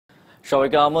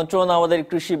সবাইকে আমন্ত্রণ আমাদের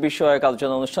কৃষি বিষয়ক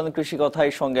আলোচনা অনুষ্ঠান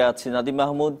কৃষিকথায় সঙ্গে আছি নাদিম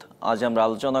মাহমুদ। আজ আমরা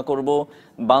আলোচনা করব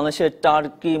বাংলাদেশের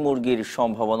টার্কি মুরগির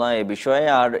সম্ভাবনা এ বিষয়ে।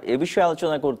 আর এ বিষয়ে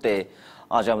আলোচনা করতে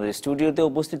আজ আমাদের স্টুডিওতে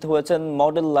উপস্থিত হয়েছেন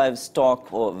মডেল লাইভ স্টক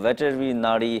ও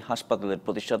ভেটেরিনারি হাসপাতালের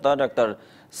প্রতিষ্ঠাতা ডাক্তার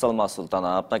সালমা সুলতানা।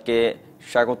 আপনাকে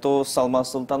স্বাগত সালমা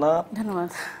সুলতানা। ধন্যবাদ।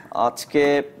 আজকে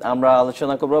আমরা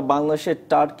আলোচনা করব বাংলাদেশের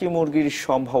টার্কি মুরগির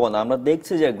সম্ভাবনা। আমরা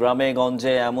দেখছি যে গ্রামে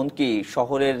গঞ্জে এমনকি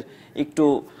শহরের একটু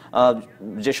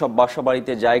যেসব বাসা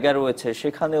বাড়িতে জায়গা রয়েছে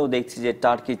সেখানেও দেখছি যে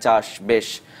টার্কি চাষ বেশ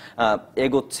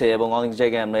এগোচ্ছে এবং অনেক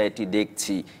জায়গায় আমরা এটি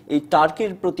দেখছি। এই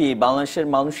টার্কির প্রতি বাংলাদেশের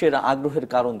মানুষের আগ্রহের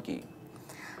কারণ কি?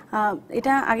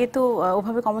 এটা আগে তো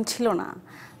ওভাবে কমন ছিল না।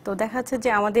 তো দেখা যাচ্ছে যে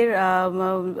আমাদের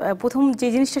প্রথম যে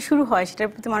জিনিসটা শুরু হয়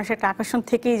সেটার প্রতি মানুষের একটা আকর্ষণ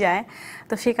থেকেই যায়।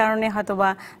 তো সেই কারণে হয়তো বা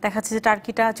দেখা যাচ্ছে যে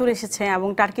টার্কিটা চলে এসেছে এবং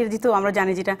টার্কির যেহেতু আমরা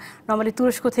জানি যেটা নর্মালি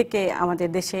তুরস্ক থেকে আমাদের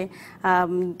দেশে,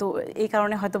 তো এই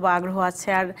কারণে হয়তো বা আগ্রহ আছে।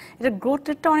 আর এটার গ্রোথ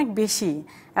রেটটা অনেক বেশি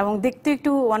এবং দেখতে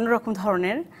একটু অন্যরকম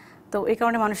ধরনের, তো এই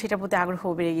কারণে মানুষ এটার প্রতি আগ্রহ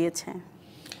বেড়ে গিয়েছে।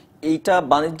 এইটা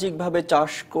বাণিজ্যিকভাবে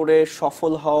চাষ করে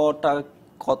সফল হওয়াটা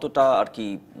কতটা, আর কি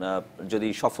যদি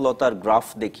সফলতার গ্রাফ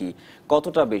দেখি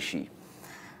কতটা বেশি?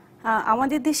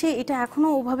 আমাদের দেশে এটা এখনো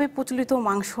ওভাবে প্রচলিত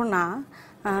মাংস না,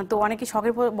 তো অনেকে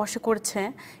শখের বশে করছে,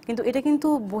 কিন্তু এটা কিন্তু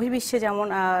বহির্বিশ্বে যেমন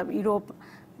ইউরোপ,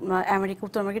 আমেরিকা,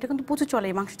 উত্তর আমেরিকা, এটা কিন্তু প্রচুর চলে,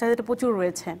 মাংস চাহিদাটা প্রচুর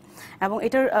রয়েছে এবং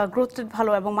এটার গ্রোথ রেট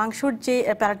ভালো এবং মাংসর যে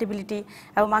প্যালাটেবিলিটি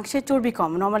এবং মাংসের চর্বি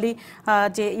কম। নর্মালি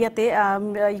যে ইয়াতে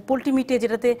পোলট্রি মিটে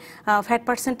যেটাতে ফ্যাট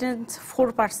পার্সেন্টেজ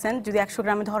 4%, যদি 100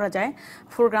 গ্রামে ধরা যায়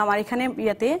 4 গ্রাম, আর এখানে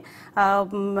ইয়াতে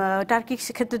টার্কির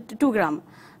ক্ষেত্রে 2 গ্রাম।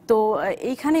 তো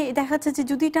এইখানে দেখা যাচ্ছে যে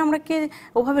যদি এটা আমরাকে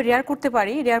ওভাবে রেয়ার করতে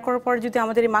পারি, রেয়ার করার পর যদি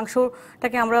আমাদের এই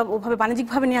মাংসটাকে আমরা ওভাবে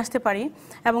বাণিজ্যিকভাবে নিয়ে আসতে পারি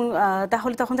এবং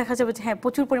তাহলে তখন দেখা যাবে যে হ্যাঁ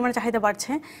প্রচুর পরিমাণে চাহিদা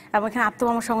বাড়ছে এবং এখানে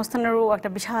আত্মকর্মসংস্থানেরও একটা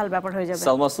বিশাল ব্যাপার হয়ে যাবে।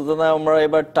 সালমা সুলতানা, আমরা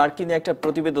এবার টার্কি নিয়ে একটা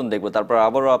প্রতিবেদন দেখব, তারপর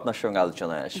আবারও আপনার সঙ্গে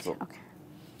আলোচনায় আসবো।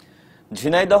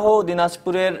 ঝিনাইদহ,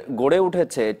 দিনাজপুরের গড়ে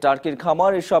উঠেছে টার্কির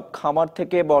খামার। এসব খামার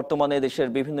থেকে বর্তমানে দেশের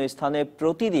বিভিন্ন স্থানে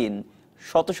প্রতিদিন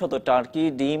শত শত টার্কি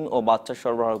ডিম ও বাচ্চা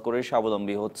সরবরাহ করে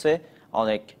স্বাবলম্বী হচ্ছে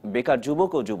অনেক বেকার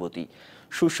যুবক ও যুবতী।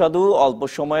 সুস্বাদু, অল্প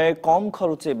সময়ে কম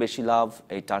খরচে বেশি লাভ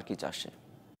এই টার্কি চাষে।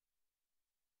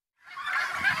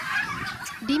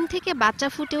 ডিম থেকে বাচ্চা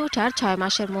ফুটে ওঠার 6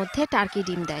 মাসের মধ্যে টার্কি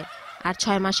ডিম দেয়, আর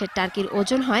 6 মাসের টার্কির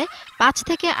ওজন হয় 5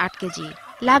 থেকে 8 কেজি।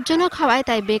 লাভজনক হওয়ায়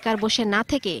তাই বেকার বসে না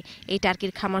থেকে এই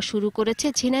টার্কির খামার শুরু করেছে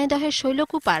ঝিনাইদহের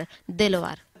শৈলকুপার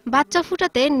দেলোয়ার। বাচ্চা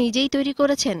ফুটাতে নিজেই তৈরি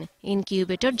করেছেন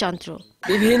ইনকিউবেটর যন্ত্র।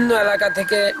 বিভিন্ন এলাকা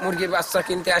থেকে মুরগির বাচ্চা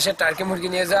কিনতে আসে, টার্কি মুরগি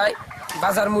নিয়ে যায়।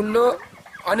 বাজার মূল্য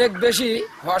অনেক বেশি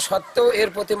হওয়া সত্ত্বেও এর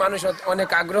প্রতি মানুষ অনেক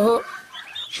আগ্রহ।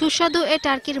 সুস্বাদু এ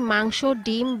টার্কির মাংস,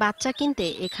 ডিম, বাচ্চা কিনতে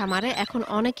এ খামারে এখন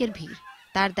অনেকের ভিড়।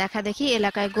 তার দেখা দেখি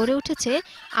এলাকায় গড়ে উঠেছে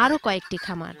আরো কয়েকটি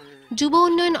খামার। যুব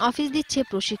উন্নয়ন অফিস দিচ্ছে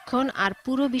প্রশিক্ষণ, আর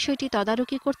পুরো বিষয়টি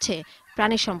তদারকি করছে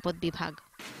প্রাণী সম্পদ বিভাগ।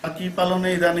 টার্কি পালনে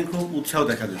ইদানিং খুব উৎসাহ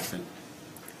দেখা যাচ্ছে,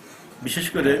 বিশেষ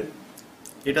করে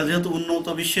এটা যেহেতু উন্নত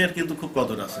বিশ্বের কিন্তু খুব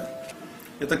কদর আছে,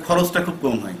 এতে খরচটা খুব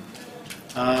কম হয়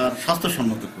আর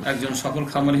স্বাস্থ্যসম্মত। একজন সফল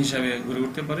খামার হিসাবে গড়ে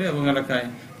উঠতে পারে এবং এলাকায়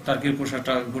টার্কির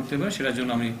পোশাকটা ঘুরতে পারে, সেটার জন্য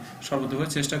আমি সর্বতভাবে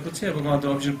চেষ্টা করছি এবং আমাদের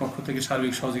অফিসের পক্ষ থেকে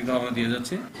সার্বিক সহযোগিতা আমরা দিয়ে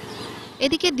যাচ্ছি।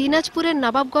 এদিকে দিনাজপুরের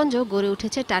নবাবগঞ্জ গড়ে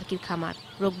উঠেছে টার্কির খামার।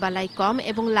 রোগবালাই কম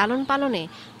এবং লালন পালনে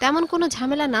তেমন কোনো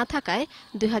ঝামেলা না থাকায়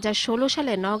 2016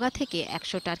 সালে নওগাঁ থেকে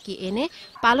 100 টার্কি এনে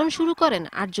পালন শুরু করেন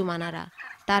আরজুমানারা।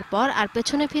 তারপর আর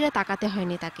পেছনে ফিরে তাকাতে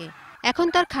হয়নি তাকে। এখন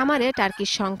তার খামারে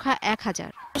টার্কির সংখ্যা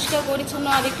 1000। পরিষ্কার পরিচ্ছন্ন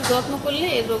আর একটু যত্ন করলে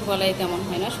এর রোগ বালাই তেমন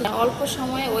হয় না, অল্প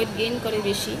সময়ে ওয়েট গেইন করে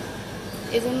বেশি,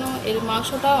 এজন্য এর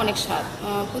মাংসটা অনেক স্বাদ।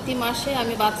 প্রতি মাসে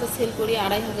আমি বাচ্চা সেল করি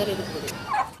 2500-এর উপরে।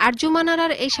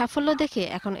 আরজুমানারার এই সাফল্য দেখে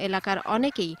এখন এলাকার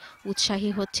অনেকেই উৎসাহী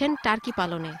হচ্ছেন টার্কি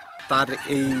পালনে। তার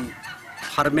এই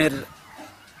ফার্মের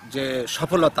যে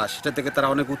সফলতা, সেটা থেকে তারা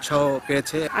অনেক উৎসাহ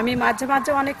পেয়েছে। আমি মাঝে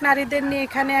মাঝে অনেক নারীদের নিয়ে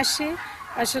এখানে আসি,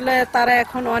 আসলে তারা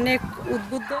এখন অনেক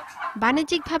উদ্বুদ্ধ।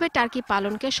 বাণিজ্যিকভাবে টার্কি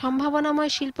পালনকে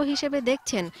সম্ভাবনাময় শিল্প হিসেবে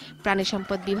দেখছেন প্রাণী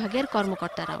সম্পদ বিভাগের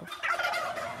কর্মকর্তারাও।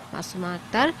 Masuma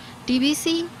Akter,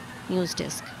 DBC news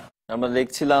desk. আমরা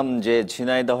দেখছিলাম যে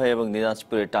ঝিনাইদহ এবং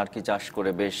দিনাজপুরে টার্কি চাষ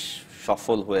করে বেশ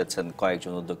সফল হয়েছেন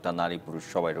কয়েকজন উদ্যোক্তা, নারী পুরুষ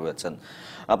সবাই রয়েছেন।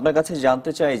 আপনার কাছে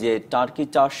জানতে চাই যে টার্কি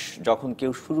চাষ যখন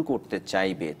কেউ শুরু করতে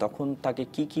চাইবে তখন তাকে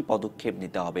কি কি পদক্ষেপ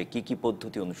নিতে হবে, কি কি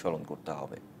পদ্ধতি অনুসরণ করতে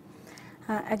হবে?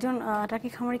 একজন টার্কি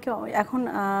খামারিকে এখন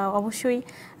অবশ্যই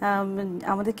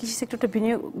আমাদের কৃষি সেক্টরটা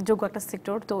বিনিয়োগযোগ্য একটা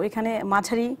সেক্টর, তো এখানে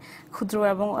মাঝারি, ক্ষুদ্র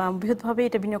এবং বৃহৎভাবে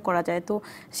এটা বিনিয়োগ করা যায়। তো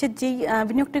সে যেই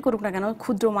বিনিয়োগটাই করুক না কেন,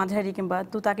 ক্ষুদ্র, মাঝারি কিংবা,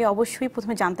 তো তাকে অবশ্যই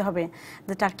প্রথমে জানতে হবে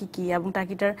যে টার্কি কী, এবং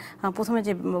টার্কিটার প্রথমে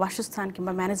যে বাসস্থান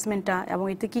কিংবা ম্যানেজমেন্টটা, এবং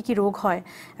এতে কী কী রোগ হয়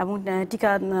এবং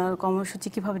টিকা কর্মসূচি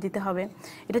কীভাবে দিতে হবে,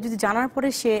 এটা যদি জানার পরে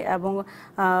সে এবং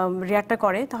রেয়ারটা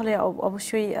করে, তাহলে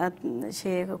অবশ্যই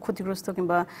সে ক্ষতিগ্রস্ত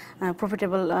কিংবা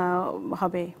প্রফিটেবল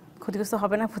হবে। ক্ষতিগ্রস্ত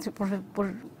হবে না,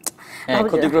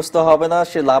 ক্ষতিগ্রস্ত হবে না,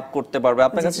 সে লাভ করতে পারবে।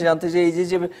 আপনার কাছে জানতে চাই, এই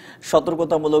যে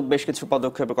সতর্কতামূলক বেশ কিছু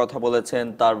পদক্ষেপের কথা বলেছেন,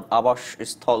 তার আবাস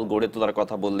স্থল গড়ে তোলার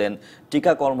কথা বললেন,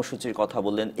 টিকা কর্মসূচির কথা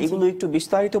বললেন, এগুলো একটু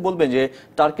বিস্তারিত বলবেন যে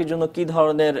টার্কির জন্য কি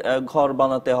ধরনের ঘর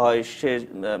বানাতে হয়, সে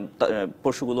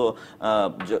পশুগুলো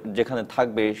যেখানে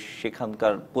থাকবে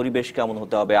সেখানকার পরিবেশ কেমন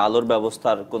হতে হবে, আলোর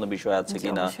ব্যবস্থার কোনো বিষয় আছে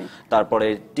কিনা, তারপরে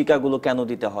টিকাগুলো কেন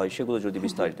দিতে হয়, সেগুলো যদি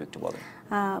বিস্তারিত একটু বলেন।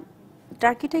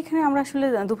 টার্কিটা এখানে আমরা আসলে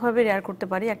দুভাবে রেয়ার করতে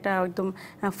পারি, একটা একদম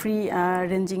ফ্রি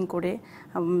রেঞ্জিং করে,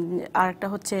 আর একটা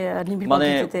হচ্ছে নিবিড়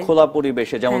পদ্ধতিতে, মানে খোলা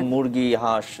পরিবেশে, যেমন মুরগি,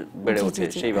 হাঁস বেড়ে ওঠে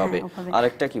সেইভাবে।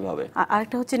 আরেকটা কিভাবে?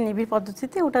 আরেকটা হচ্ছে নিবিড়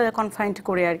পদ্ধতিতে, ওটা কনফাইন্ড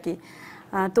করে আর কি।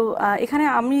 তো এখানে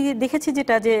আমি দেখেছি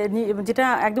যেটা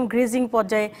একদম গ্রেজিং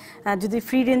পর্যায়ে যদি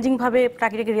ফ্রি রেঞ্জিং ভাবে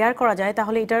টার্কিটাকে রেয়ার করা যায়,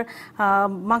 তাহলে এটার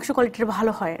মাংস কোয়ালিটিটা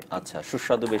ভালো হয়। আচ্ছা,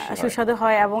 সুস্বাদু বেশি হয়। সুস্বাদু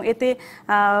হয়, এবং এতে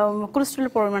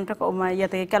কোলেস্টেরলের পরিমাণটা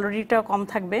ইয়াতে ক্যালোরিটা কম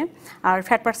থাকবে, আর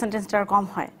ফ্যাট পার্সেন্টেজটা কম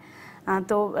হয়।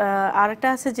 তো আরেকটা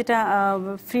আছে যেটা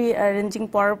ফ্রি রেঞ্জিং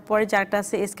পরে, যে আরেকটা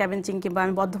আছে স্ক্যাভেঞ্জিং, কিংবা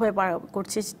আমি বদ্ধভাবে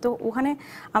করছি। তো ওখানে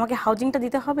আমাকে হাউজিংটা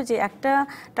দিতে হবে যে একটা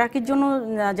টার্কির জন্য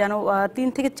যেন 3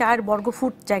 থেকে 4 বর্গ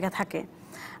ফুট জায়গা থাকে।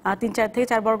 3 থেকে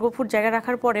 4 বর্গ ফুট জায়গা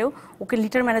রাখার পরেও ওকে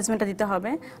লিটার ম্যানেজমেন্টটা দিতে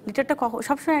হবে। লিটারটা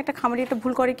সবসময় একটা খামারি একটা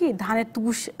ভুল করে কি, ধানের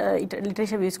তুষ লিটার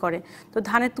হিসেবে ইউজ করে। তো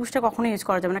ধানের তুষটা কখনোই ইউজ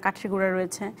করা যাবে না, কাঠের গুঁড়া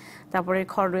রয়েছে, তারপরে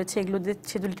খড় রয়েছে, এগুলো দিয়ে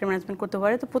সে লিটার ম্যানেজমেন্ট করতে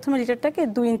পারে। তো প্রথমে লিটারটাকে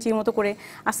 2 ইঞ্চির মতো করে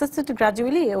আস্তে আস্তে একটু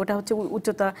গ্রাজুয়ালি, ওটা হচ্ছে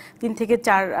উচ্চতা 3 থেকে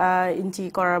 4 ইঞ্চি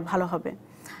করা ভালো হবে।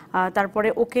 তারপরে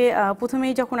ওকে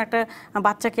প্রথমেই যখন একটা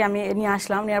বাচ্চাকে আমি নিয়ে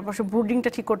আসলাম, নেওয়ার পর ব্রুডিংটা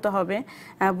ঠিক করতে হবে,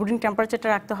 ব্রুডিং টেম্পারেচারটা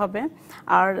রাখতে হবে।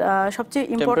 আর সবচেয়ে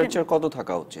ইম্পর্টেন্ট, টেম্পারেচার কত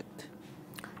থাকা উচিত?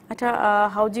 আচ্ছা,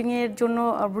 হাউজিং এর জন্য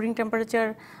ব্রুডিং টেম্পারেচার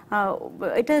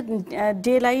এটা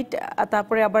ডে লাইট,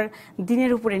 তারপরে আবার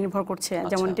দিনের উপরে নির্ভর করছে,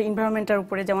 যেমন এনভায়রনমেন্টের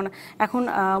উপরে। যেমন এখন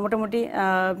মোটামুটি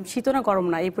শীত না গরম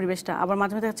না এই পরিবেশটা, আবার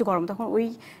মাঝে মাঝে হচ্ছে গরম, তখন ওই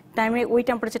টাইমে ওই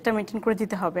টেম্পারেচারটা মেনটেন করে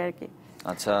দিতে হবে আর কি।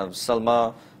 আচ্ছা সালমা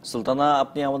সুলতানা,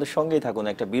 আপনি আমাদের সঙ্গেই থাকুন,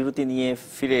 একটা বিরতি নিয়ে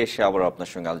ফিরে এসে আবার আপনার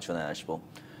সঙ্গে আলোচনায় আসবো।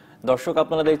 দর্শক,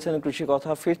 আপনারা দেখছেন কৃষি কথা,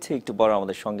 ফিরছে একটু পর,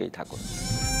 আমাদের সঙ্গেই থাকুন।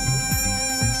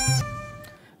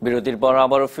 বিরতির পর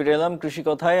আবারও ফিরে এলাম কৃষি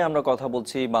কথায়। আমরা কথা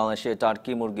বলছি বাংলাদেশে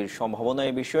টার্কি মুরগির সম্ভাবনা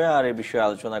এই বিষয়ে, আর এই বিষয়ে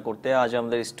আলোচনা করতে আজ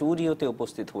আমাদের স্টুডিওতে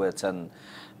উপস্থিত হয়েছেন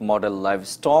মডেল লাইভ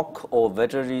স্টক ও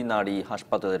ভেটেরিনারি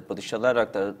হাসপাতালের প্রতিষ্ঠাতা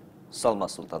ডাক্তার সালমা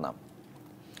সুলতানা।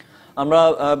 আমরা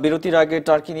বিরতির আগে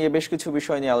টার্কি নিয়ে বেশ কিছু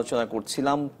বিষয় নিয়ে আলোচনা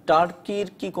করছিলাম। টার্কির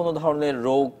কি কোনো ধরনের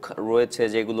রোগ রয়েছে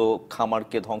যেগুলো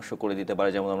খামারকে ধ্বংস করে দিতে পারে?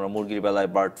 যেমন আমরা মুরগির বেলায়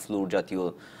বার্ড ফ্লু জাতীয়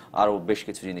আরো বেশ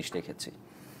কিছু জিনিস দেখেছি।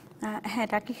 হ্যাঁ,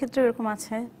 টার্কির ক্ষেত্রে এরকম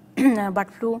আছে, বার্ড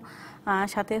ফ্লু,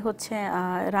 সাথে হচ্ছে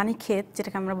রানীক্ষেত,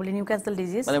 যেটাকে আমরা বলি নিউক্যাসল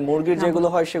ডিজিজ। মানে মুরগির যেগুলো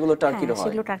হয় সেগুলো টার্কিরও হয়?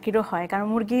 সেগুলো টার্কিরও হয়, কারণ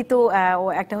মুরগি তো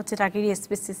একটা হচ্ছে টার্কির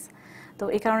স্পিসিস। তো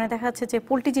এই কারণে দেখা যাচ্ছে যে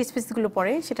পোলট্রি যে স্পিসিসগুলো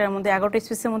পড়ে, সেটার মধ্যে 11টা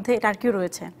স্পিসিসের মধ্যে টার্কিও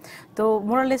রয়েছে। তো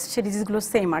মোরালেস সেই ডিজিজগুলো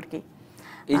সেম আর কি।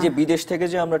 এই যে বিদেশ থেকে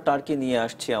যে আমরা টার্কি নিয়ে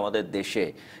আসছি আমাদের দেশে,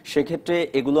 সেক্ষেত্রে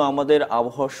এগুলো আমাদের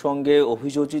আবহাওয়ার সঙ্গে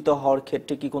অভিযোজিত হওয়ার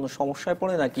ক্ষেত্রে কি কোনো সমস্যায়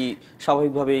পড়ে, নাকি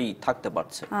স্বাভাবিকভাবেই থাকতে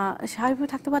পারছে?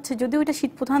 স্বাভাবিকভাবে থাকতে পারছে, যদিও এটা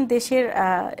শীতপ্রধান দেশের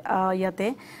ইয়াতে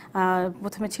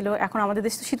প্রথমে ছিল, এখন আমাদের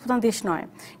দেশ তো শীতপ্রধান দেশ নয়,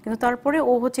 কিন্তু তারপরে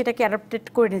ও হচ্ছে এটাকে অ্যাডাপ্টেড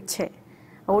করে নিচ্ছে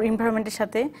ওর এনভায়রনমেন্টের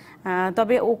সাথে।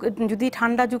 তবে ও যদি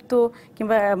ঠান্ডাযুক্ত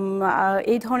কিংবা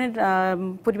এই ধরনের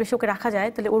পরিবেশে ওকে রাখা যায়,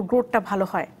 তাহলে ওর গ্রোথটা ভালো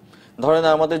হয়। ধরেন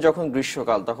আমাদের যখন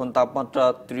গ্রীষ্মকাল, তখন তাপমাত্রা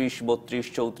 30, 32,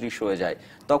 34 হয়ে যায়,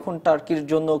 তখন টার্কির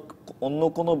জন্য অন্য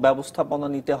কোনো ব্যবস্থাপনা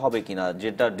নিতে হবে কিনা,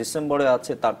 যেটা ডিসেম্বরে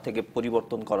আছে তার থেকে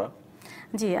পরিবর্তন করা?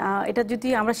 জি, এটা যদি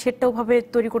আমরা শেডটাও ভাবে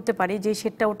তৈরি করতে পারি, যে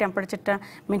শেডটা ওর টেম্পারেচারটা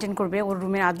মেনটেন করবে, ওর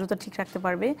রুমের আর্দ্রতা ঠিক রাখতে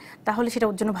পারবে, তাহলে সেটা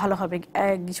ওর জন্য ভালো হবে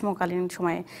গ্রীষ্মকালীন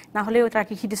সময়ে। না হলে ওটা আর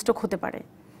কি হিট স্ট্রোক হতে পারে,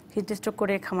 হিট স্ট্রোক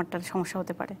করে খামারটার সমস্যা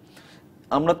হতে পারে।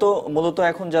 আমরা তো মূলত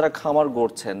এখন যারা খামার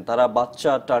গড়ছেন তারা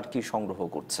বাচ্চা টার্কি সংগ্রহ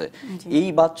করছে, এই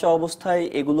বাচ্চা অবস্থায়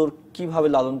এগুলোর কিভাবে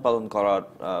লালন পালন করার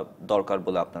দরকার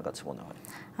বলে আপনার কাছে মনে হয়?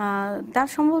 তার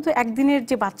সম্ভবত একদিনের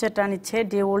যে বাচ্চাটা নিচ্ছে,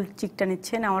 ডে ওল্ড চিকটা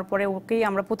নিচ্ছে, নেওয়ার পরে ওকেই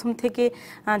আমরা প্রথম থেকে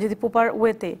যদি প্রপার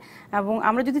ওয়েতে, এবং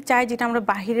আমরা যদি চাই যেটা আমরা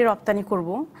বাহিরে রপ্তানি করব,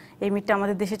 এই মিটটা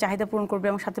আমাদের দেশে চাহিদা পূরণ করবে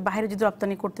এবং সাথে বাইরে যদি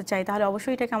রপ্তানি করতে চাই, তাহলে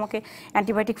অবশ্যই এটাকে আমাকে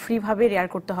অ্যান্টিবায়োটিক ফ্রিভাবে রেয়ার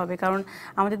করতে হবে। কারণ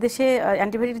আমাদের দেশে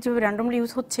অ্যান্টিবায়োটিক যেভাবে র্যান্ডমলি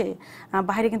ইউজ হচ্ছে,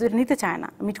 বাইরে কিন্তু এটা নিতে চায় না,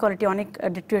 মিট কোয়ালিটি অনেক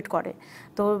ডিটেরিয়েট করে।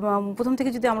 তো প্রথম থেকে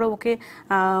যদি আমরা ওকে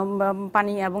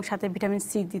পানি এবং সাথে ভিটামিন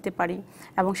সি দিতে পারি,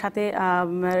 এবং সাথে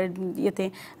ইয়েতে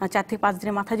 4 থেকে 5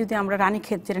 দিনের মাথায় যদি আমরা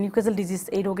রানীক্ষেত, যেটা নিউক্যাসল ডিজিজ,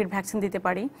 এই রোগের ভ্যাকসিন দিতে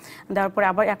পারি, দেওয়ার পরে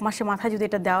আবার 1 মাসের মাথায় যদি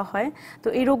এটা দেওয়া হয়, তো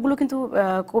এই রোগগুলো কিন্তু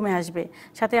কমে আসবে।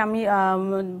 সাথে আমি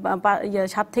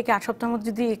 7 থেকে 8 সপ্তাহের মধ্যে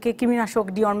যদি একে কৃমিনাশক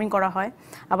ডিওয়ার্মিং করা হয়,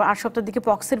 আবার 8 সপ্তাহের দিকে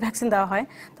পক্সের ভ্যাকসিন দেওয়া হয়,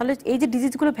 তাহলে এই যে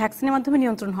ডিজিজগুলো ভ্যাকসিনের মাধ্যমে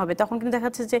নিয়ন্ত্রণ হবে, তখন কিন্তু দেখা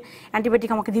যাচ্ছে যে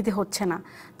অ্যান্টিবায়োটিক আমাকে দিতে হচ্ছে না।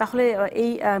 তাহলে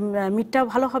এই মিটটা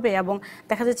ভালো হবে এবং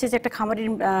দেখা যাচ্ছে যে একটা খামারের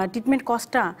ট্রিটমেন্ট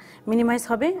কস্টটা মিনিমাইজ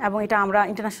হবে, এবং এটা আমরা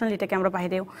ইন্টারন্যাশনালি এটাকে আমরা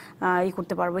বাইরেও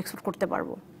করতে পারবো, এক্সপোর্ট করতে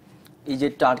পারবো। এই যে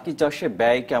টার্কি চাষে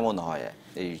ব্যয় কেমন হয়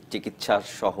এই চিকিৎসা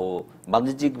সহ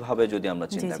বাণিজ্যিকভাবে যদি আমরা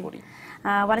চিন্তা করি?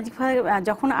 বাণিজ্যিকভাবে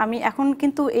যখন আমি এখন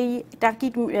কিন্তু এই টার্কি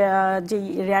যে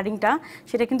রেয়ারিংটা,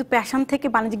 সেটা কিন্তু প্যাশন থেকে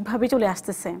বাণিজ্যিকভাবে চলে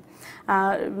আসতেছে।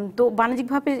 তো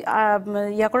বাণিজ্যিকভাবে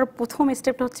করার প্রথম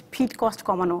স্টেপটা হচ্ছে ফিড কস্ট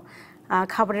কমানো,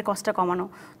 খাবারের কস্টটা কমানো।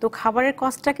 তো খাবারের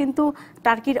কস্টটা কিন্তু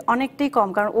টার্কির অনেকটাই কম,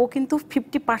 কারণ ও কিন্তু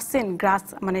 50% গ্রাস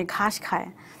মানে ঘাস খায়।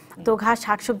 তো ঘাস,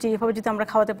 শাকসবজি এভাবে যদি আমরা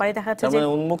খাওয়াতে পারি, দেখা যাচ্ছে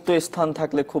যে উন্মুক্ত স্থান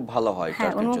থাকলে খুব ভালো হয়।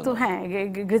 হ্যাঁ, উন্মুক্ত, হ্যাঁ,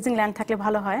 গ্রেজিং ল্যান্ড থাকলে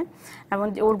ভালো হয়, এবং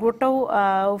ওর গ্রোথটাও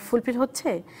ফুলফিল হচ্ছে,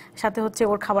 সাথে হচ্ছে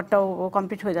ওর খাবারটাও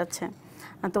কমপ্লিট হয়ে যাচ্ছে।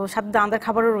 তো সাথে দানাদার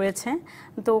খাবারও রয়েছে।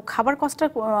 তো খাবার কস্টটা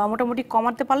মোটামুটি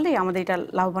কমাতে পারলেই আমাদের এটা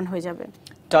লাভবান হয়ে যাবে।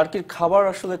 টার্কির খাবার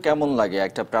আসলে কেমন লাগে?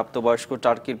 একটা প্রাপ্তবয়স্ক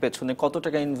টার্কির পেছনে কত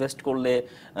টাকা ইনভেস্ট করলে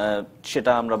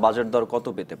সেটা আমরা বাজার দর কত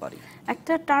পেতে পারি?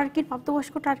 একটা টার্কির,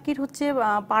 প্রাপ্তবয়স্ক টার্কির হচ্ছে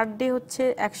পার ডে হচ্ছে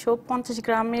 150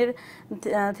 গ্রামের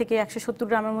থেকে 170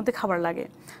 গ্রামের মধ্যে খাবার লাগে।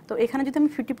 তো এখানে যদি আমি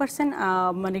 50%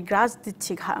 মানে গ্রাস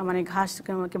দিচ্ছি, মানে ঘাস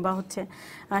কিংবা হচ্ছে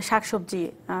শাকসবজি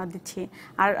দিচ্ছি,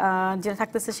 আর যেটা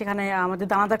থাকতেছে সেখানে আমাদের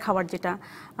দানাদার খাবার, যেটা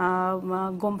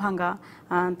গম ভাঙ্গা,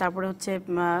 তারপরে হচ্ছে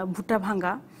ভুট্টা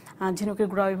ভাঙ্গা, ঝিনুকের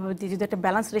গুঁড়া, ওইভাবে দিয়ে যদি একটা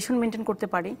ব্যালেন্স রেশন মেনটেন করতে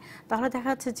পারি, তাহলে দেখা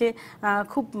যাচ্ছে যে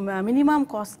খুব মিনিমাম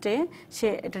কস্টে সে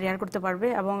এটা রেয়ার করতে পারবে।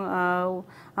 এবং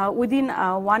উইদিন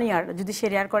 1 ইয়ার যদি সে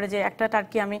রেয়ার করে, যে একটা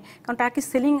টার্কি আমি, কারণ টার্কি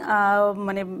সেলিং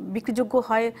মানে বিক্রিযোগ্য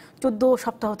হয় 14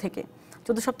 সপ্তাহ থেকে,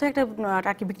 14 সপ্তাহে একটা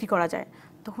টার্কি বিক্রি করা যায়,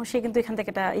 তখন সে কিন্তু এখান থেকে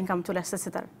একটা ইনকাম চলে আসতেছে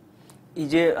তার। এই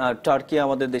যে টার্কি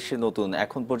আমাদের দেশে নতুন,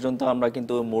 এখন পর্যন্ত আমরা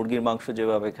কিন্তু মুরগির মাংস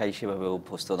যেভাবে খাই সেভাবে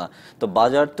অভ্যস্ত না। তো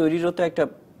বাজার তৈরিরও তো একটা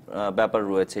ব্যাপার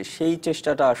রয়েছে, সেই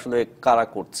চেষ্টাটা আসলে কারা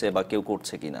করছে বা কেউ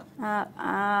করছে কিনা?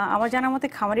 আমার জানা মতে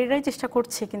খামারিরাই চেষ্টা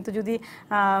করছে, কিন্তু যদি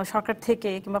সরকার থেকে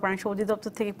কিংবা প্রাণী সম্পদ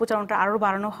অধিদপ্তর থেকে প্রচারণাটা আরও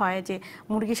বাড়ানো হয়, যে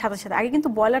মুরগির সাথে সাথে, আগে কিন্তু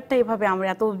ব্রয়লারটা এভাবে আমরা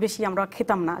এত বেশি আমরা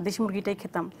খেতাম না, দেশি মুরগিটাই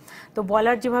খেতাম। তো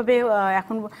ব্রয়লার যেভাবে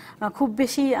এখন খুব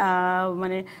বেশি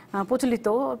মানে প্রচলিত,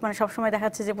 মানে সবসময় দেখা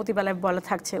যাচ্ছে যে প্রতিবেলায় ব্রয়লার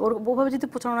থাকছে, ওভাবে যদি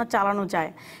প্রচারণা চালানো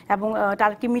যায়, এবং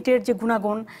টার্কি মিটের যে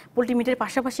গুণাগুণ পোলট্রি মিটের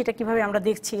পাশাপাশি এটা কীভাবে আমরা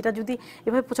দেখছি, এটা যদি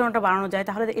এভাবে প্রচারণাটা বাড়ানো যায়,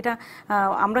 তাহলে এটা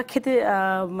আমরা খেতে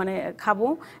মানে খাবো,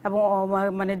 এবং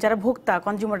মানে যারা ভোক্তা,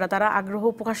 কনজিউমাররা, তারা আগ্রহ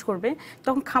প্রকাশ করবে।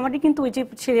 তখন খামারি কিন্তু ওই যে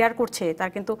সে রেয়ার করছে, তার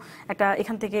কিন্তু একটা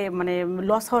এখান থেকে মানে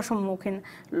লস হওয়ার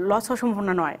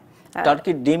সম্ভাবনা নয়।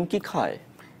 টার্কির ডিম কি খায়?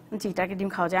 জি, টার্কির ডিম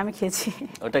খাওয়া যায়, আমি খেয়েছি।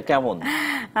 ওটা কেমন?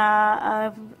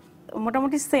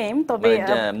 মোটামুটি সেম, তবে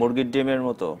মুরগির ডিমের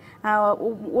মতো।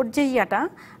 ওর যে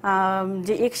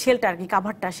যে এগ শেলটা আর কি,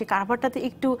 কাভারটা, সেই কাভারটাতে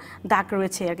একটু দাগ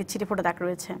রয়েছে আর কি, ছিটে ফোটা দাগ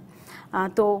রয়েছে।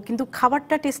 তো কিন্তু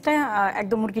খাবারটা টেস্টটা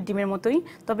একদম মুরগির ডিমের মতোই,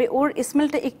 তবে ওর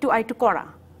স্মেলটা একটু কড়া।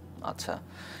 আচ্ছা,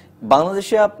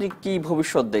 বাংলাদেশে আপনি কি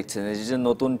ভবিষ্যৎ দেখছেন? এই যে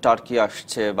নতুন টার্কি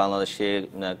আসছে, বাংলাদেশে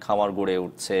খামার গড়ে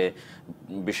উঠছে,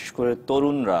 বিশেষ করে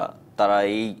তরুণরা, তারা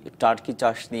এই টার্কি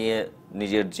চাষ নিয়ে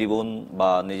নিজের জীবন বা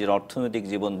নিজের অর্থনৈতিক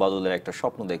জীবন বদলের একটা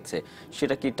স্বপ্ন দেখছে,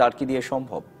 সেটা কি টার্কি দিয়ে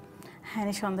সম্ভব? হ্যাঁ,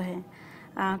 নিঃসন্দেহে।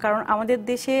 কারণ আমাদের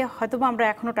দেশে হয়তোবা আমরা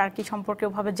এখনও টার্কি সম্পর্কে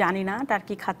ওভাবে জানি না,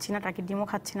 টার্কি খাচ্ছি না, টার্কির ডিমও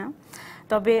খাচ্ছি না,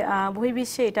 তবে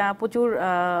বহির্বিশ্বে এটা প্রচুর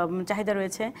চাহিদা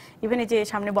রয়েছে। ইভেন এই যে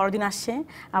সামনে বড়দিন আসছে,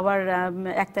 আবার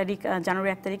 1 তারিখ, জানুয়ারি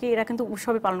 1 তারিখে এরা কিন্তু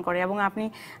উৎসবে পালন করে, এবং আপনি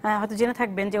হয়তো জেনে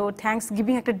থাকবেন যে ওর থ্যাঙ্কস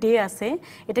গিভিং একটা ডে আছে,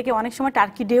 এটাকে অনেক সময়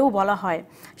টার্কি ডেও বলা হয়।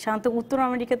 সাধারণত উত্তর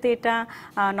আমেরিকাতে এটা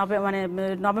মানে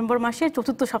নভেম্বর মাসের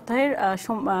 4র্থ সপ্তাহের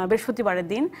বৃহস্পতিবারের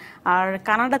দিন, আর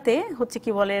কানাডাতে হচ্ছে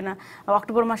কি বলেন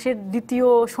অক্টোবর মাসের 2য়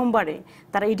দ্বিতীয় সোমবারে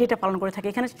তারা এই ডেটা পালন করে থাকে।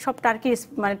 এখানে সব টার্কি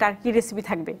রেসিপি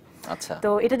থাকবে। আচ্ছা, তো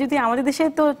এটা যদি আমাদের দেশে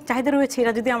তো চাহিদা রয়েছে,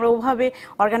 এটা যদি আমরা ওভাবে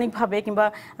অর্গানিকভাবে কিংবা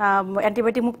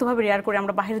অ্যান্টিবায়োটিক মুক্তভাবে রেয়ার করে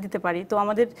আমরা বাইরে দিতে পারি, তো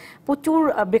আমাদের প্রচুর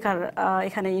বেকার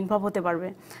এখানে ইনভলভ হতে পারবে।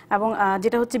 এবং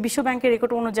যেটা হচ্ছে বিশ্ব ব্যাংকের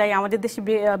রেকর্ড অনুযায়ী আমাদের দেশে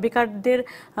বেকারদের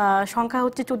সংখ্যা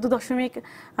হচ্ছে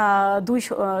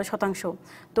 14.2%।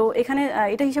 তো এখানে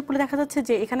এটা হিসাব করে দেখা যাচ্ছে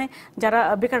যে এখানে যারা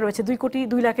বেকার রয়েছে 2 কোটি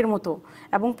 2 লাখের মতো,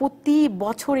 এবং প্রতি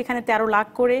বছর এখানে 13 লাখ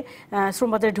করে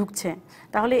শ্রমবাজারে ঢুকছে।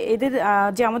 তাহলে এদের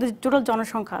যে আমাদের টোটাল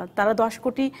জনসংখ্যা, তারা 10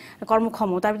 কোটি কর্মক্ষম,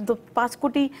 তার ভিতরে 5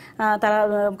 কোটি তারা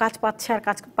কাজ পাচ্ছে আর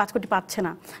 5 কোটি পাচ্ছে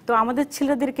না। তো আমাদের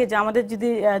ছেলেদেরকে, যে আমাদের যদি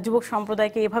যুবক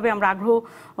সম্প্রদায়কে এভাবে আমরা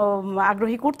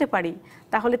আগ্রহী করতে পারি,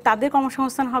 তাহলে তাদের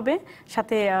কর্মসংস্থান হবে,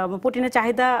 সাথে প্রোটিনের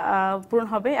চাহিদা পূরণ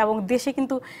হবে, এবং দেশে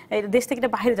কিন্তু দেশ থেকে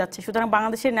এটা বাইরে যাচ্ছে। সুতরাং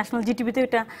বাংলাদেশের ন্যাশনাল জিডিপিতে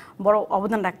এটা বড়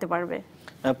অবদান রাখতে পারবে।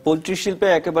 পোলট্রি শিল্পে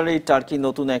একেবারেই টার্কি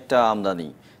নতুন একটা আমদানি,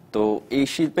 তো এই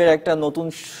শিল্পের একটা নতুন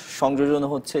সংযোজন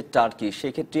হচ্ছে টার্কি।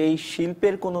 সেক্ষেত্রে এই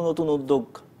শিল্পের কোনো নতুন উদ্যোগ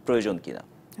প্রয়োজন কিনা?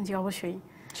 জি, অবশ্যই।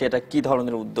 সেটা কি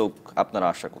ধরনের উদ্যোগ আপনারা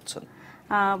আশা করছেন?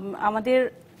 আমাদের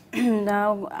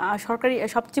সরকারি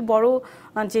সবচেয়ে বড়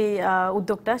যে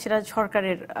উদ্যোগটা, সেটা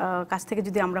সরকারের কাছ থেকে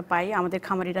যদি আমরা পাই, আমাদের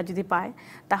খামারিরা যদি পায়,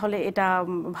 তাহলে এটা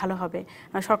ভালো হবে।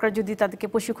 সরকার যদি তাদেরকে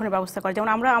প্রশিক্ষণের ব্যবস্থা করে, যেমন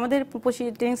আমাদের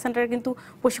ট্রেনিং সেন্টারে কিন্তু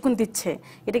প্রশিক্ষণ দিচ্ছে,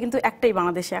 এটা কিন্তু একটাই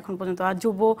বাংলাদেশে এখন পর্যন্ত, আর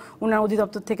যুব উন্নয়ন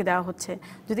অধিদপ্তর থেকে দেওয়া হচ্ছে।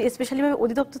 যদি স্পেশালিভাবে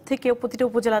অধিদপ্তর থেকে প্রতিটা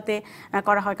উপজেলাতে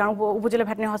করা হয়, কারণ উপজেলা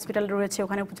ভেটেরিনারি হসপিটাল রয়েছে,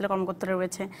 ওখানে উপজেলা কর্মকর্তারা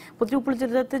রয়েছে, প্রতিটি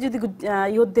উপজেলাতে যদি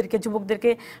ইয়ুথদেরকে,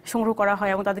 যুবকদেরকে সংগ্রহ করা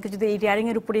হয় এবং তাদেরকে যদি এই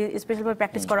রেয়ারিংয়ের উপরে স্পেশালভাবে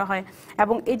প্র্যাকটিস করা হয়,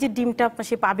 এবং এই যে ডিমটা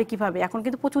সে পাবে কিভাবে, এখন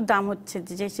কিন্তু প্রচুর দাম হচ্ছে,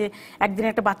 যে সে একদিনে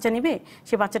একটা বাচ্চা নেবে,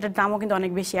 সে বাচ্চাটার দামও কিন্তু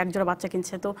অনেক বেশি, একজোড়া বাচ্চা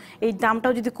কিনছে। তো এই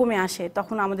দামটাও যদি কমে আসে,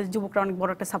 তখন আমাদের যুবকরা অনেক বড়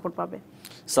একটা সাপোর্ট পাবে।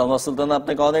 সালমা সুলতান,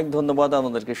 আপনাকে অনেক ধন্যবাদ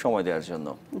আমাদেরকে সময় দেওয়ার জন্য।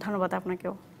 ধন্যবাদ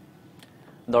আপনাকেও।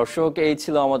 দর্শক, এই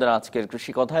ছিল আমাদের আজকের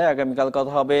কৃষি কথায়। আগামীকাল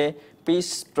কথা হবে পিস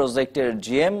প্রজেক্টের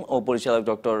জিএম ও পরিচালক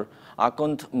ডক্টর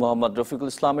আকন্দ মোহাম্মদ রফিকুল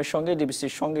ইসলামের সঙ্গে।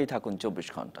 ডিবিসির সঙ্গেই থাকুন 24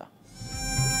 ঘন্টা।